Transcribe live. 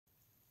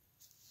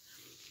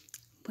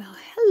Well,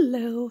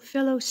 hello,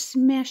 fellow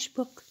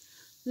smashbook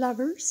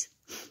lovers.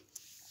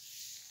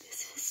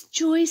 This is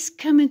Joyce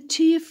coming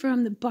to you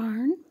from the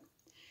barn.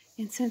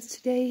 And since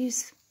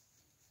today's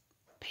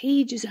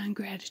page is on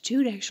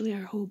gratitude, actually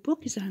our whole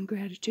book is on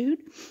gratitude,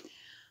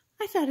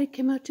 I thought I'd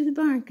come out to the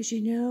barn because,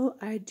 you know,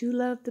 I do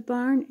love the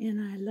barn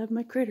and I love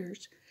my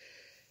critters.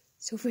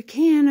 So if I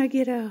can, I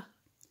get a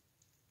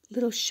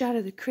little shot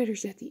of the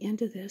critters at the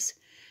end of this.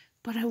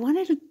 But I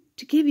wanted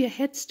to give you a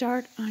head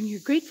start on your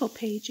grateful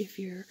page if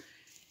you're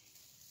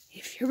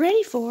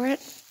ready for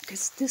it,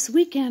 because this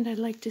weekend I'd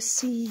like to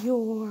see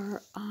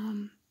your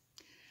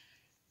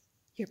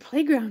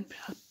playground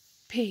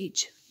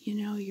page, you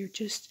know, your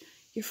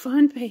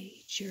fun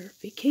page, your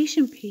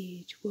vacation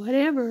page,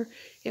 whatever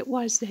it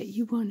was that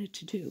you wanted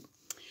to do.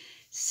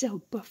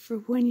 So, but for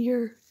when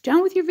you're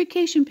done with your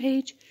vacation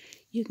page,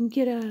 you can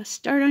get a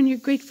start on your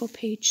grateful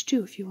page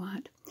too if you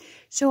want.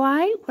 So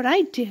what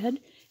I did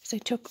is I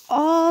took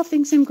all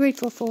things I'm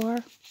grateful for,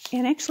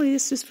 and actually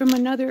this is from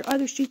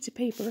other sheets of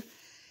paper,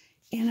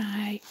 and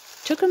I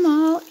took them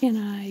all and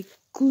I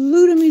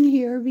glued them in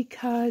here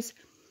because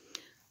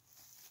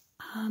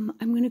I'm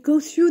going to go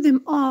through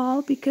them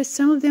all because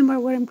some of them are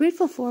what I'm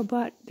grateful for,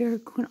 but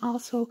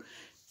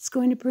it's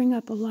going to bring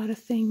up a lot of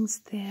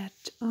things that,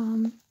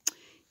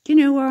 you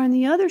know, are on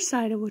the other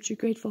side of what you're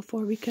grateful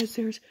for, because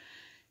there's,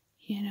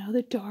 you know,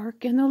 the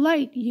dark and the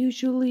light.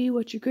 Usually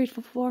what you're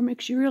grateful for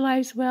makes you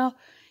realize, well,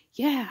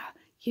 yeah,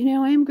 you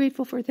know, I am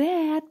grateful for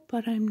that,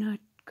 but I'm not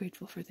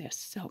grateful for this.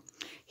 So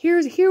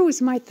here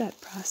was my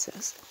thought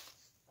process.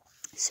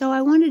 So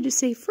I wanted to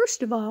say,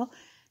 first of all,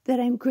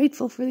 that I'm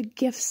grateful for the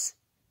gifts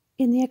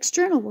in the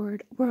external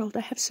world.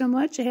 I have so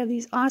much. I have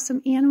these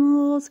awesome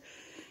animals,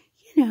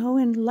 you know,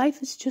 and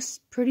life is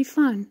just pretty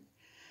fun.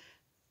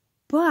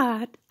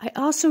 But I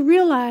also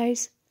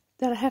realize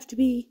that I have to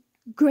be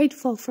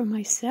grateful for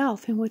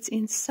myself and what's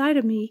inside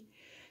of me,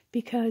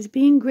 because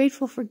being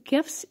grateful for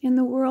gifts in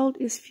the world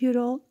is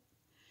futile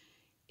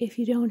if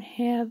you don't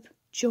have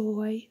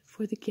joy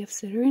for the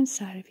gifts that are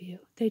inside of you.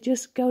 They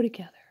just go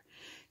together.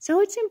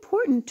 So it's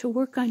important to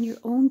work on your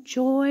own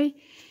joy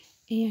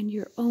and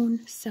your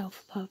own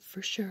self-love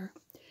for sure.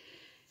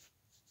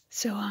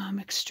 So I'm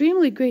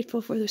extremely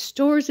grateful for the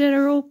stores that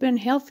are open,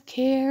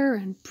 healthcare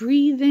and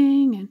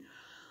breathing, and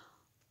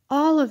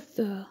all of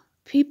the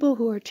people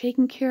who are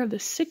taking care of the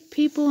sick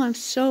people. I'm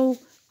so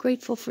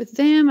grateful for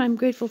them. I'm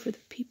grateful for the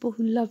people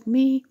who love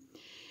me.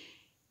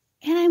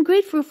 And I'm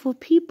grateful for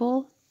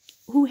people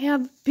who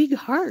have big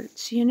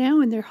hearts, you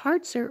know, and their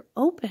hearts are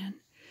open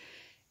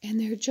and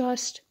they're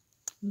just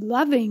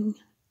loving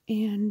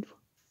and,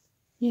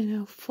 you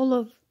know, full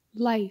of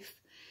life.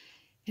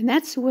 And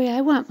that's the way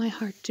I want my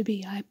heart to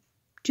be. I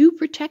do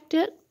protect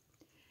it,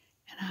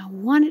 and I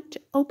want it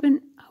to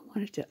open. I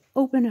want it to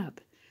open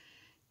up.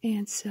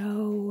 And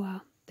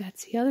so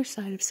that's the other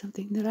side of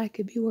something that I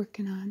could be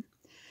working on.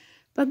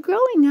 But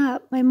growing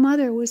up, my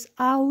mother was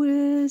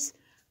always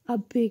a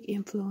big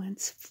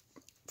influence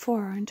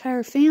for our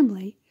entire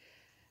family,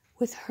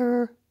 with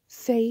her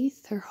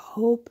faith, her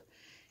hope,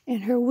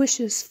 and her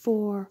wishes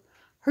for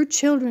her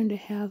children to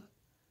have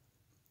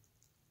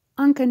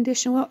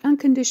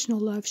unconditional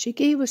love. She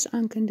gave us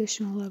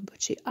unconditional love,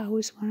 but she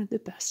always wanted the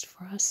best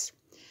for us.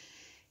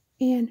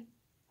 And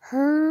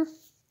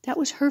that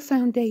was her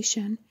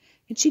foundation,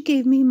 and she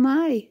gave me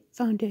my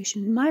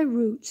foundation. My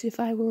roots,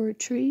 if I were a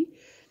tree,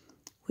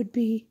 would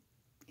be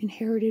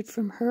inherited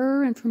from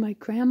her and from my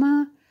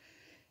grandma.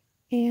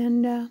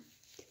 And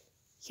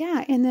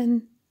yeah, and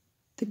then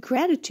the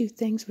gratitude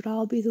things would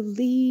all be the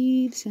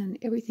leaves and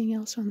everything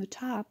else on the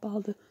top, all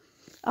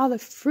the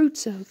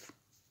fruits of,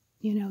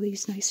 you know,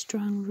 these nice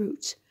strong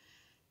roots.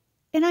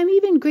 And I'm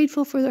even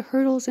grateful for the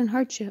hurdles and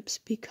hardships,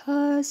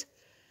 because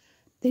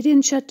they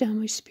didn't shut down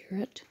my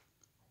spirit.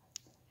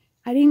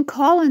 I didn't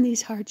call on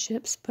these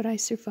hardships, but I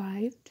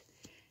survived.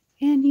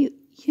 And you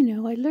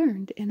know, I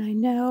learned, and I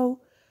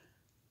know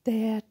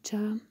that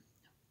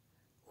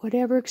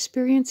whatever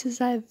experiences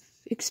I've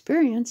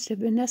experienced have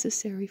been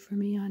necessary for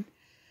me on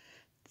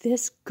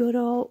this good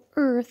old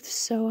earth.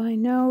 So I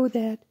know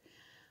that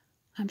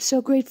I'm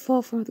so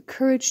grateful for the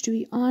courage to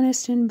be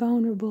honest and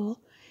vulnerable.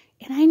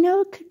 And I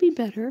know it could be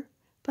better,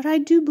 but I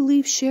do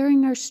believe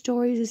sharing our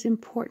stories is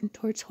important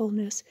towards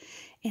wholeness.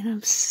 And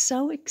I'm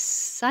so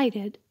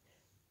excited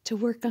to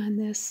work on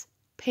this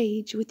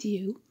page with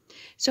you.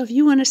 So if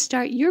you want to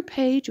start your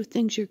page with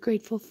things you're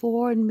grateful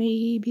for, and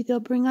maybe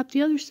they'll bring up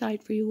the other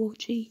side for you. Well,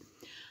 gee,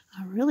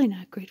 I'm really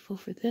not grateful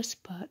for this,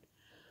 but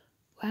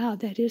wow,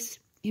 that is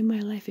in my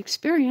life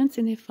experience.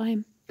 And if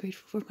I'm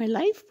grateful for my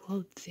life,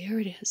 well, there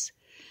it is.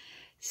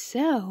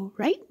 So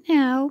right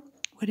now,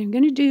 what I'm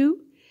going to do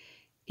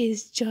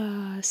is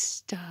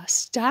just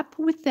stop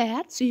with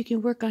that so you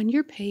can work on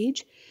your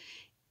page.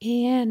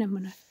 And I'm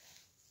going to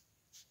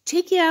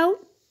take you out,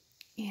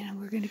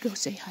 and we're going to go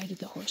say hi to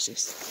the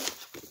horses.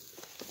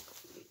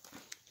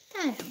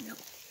 I don't know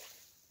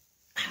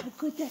how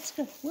good that's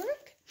going to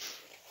work,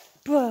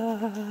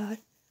 but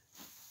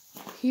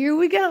here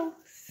we go.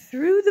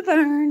 Through the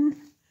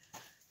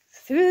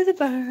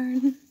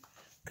barn,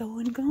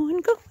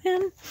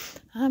 going.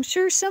 I'm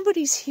sure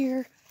somebody's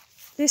here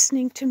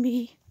listening to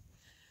me.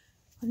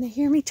 When they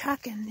hear me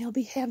talking, they'll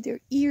have their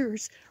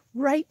ears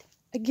right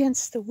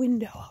against the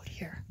window out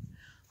here.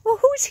 Well,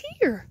 who's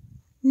here?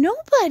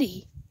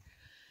 Nobody.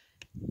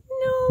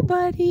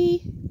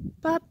 Nobody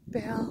but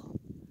Belle.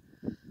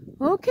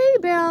 Okay,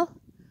 Belle.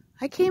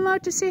 I came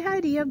out to say hi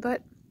to you,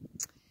 but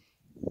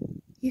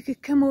you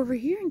could come over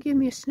here and give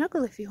me a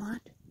snuggle if you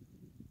want.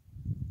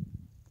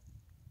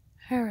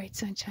 All right,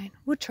 sunshine.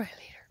 We'll try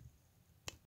later.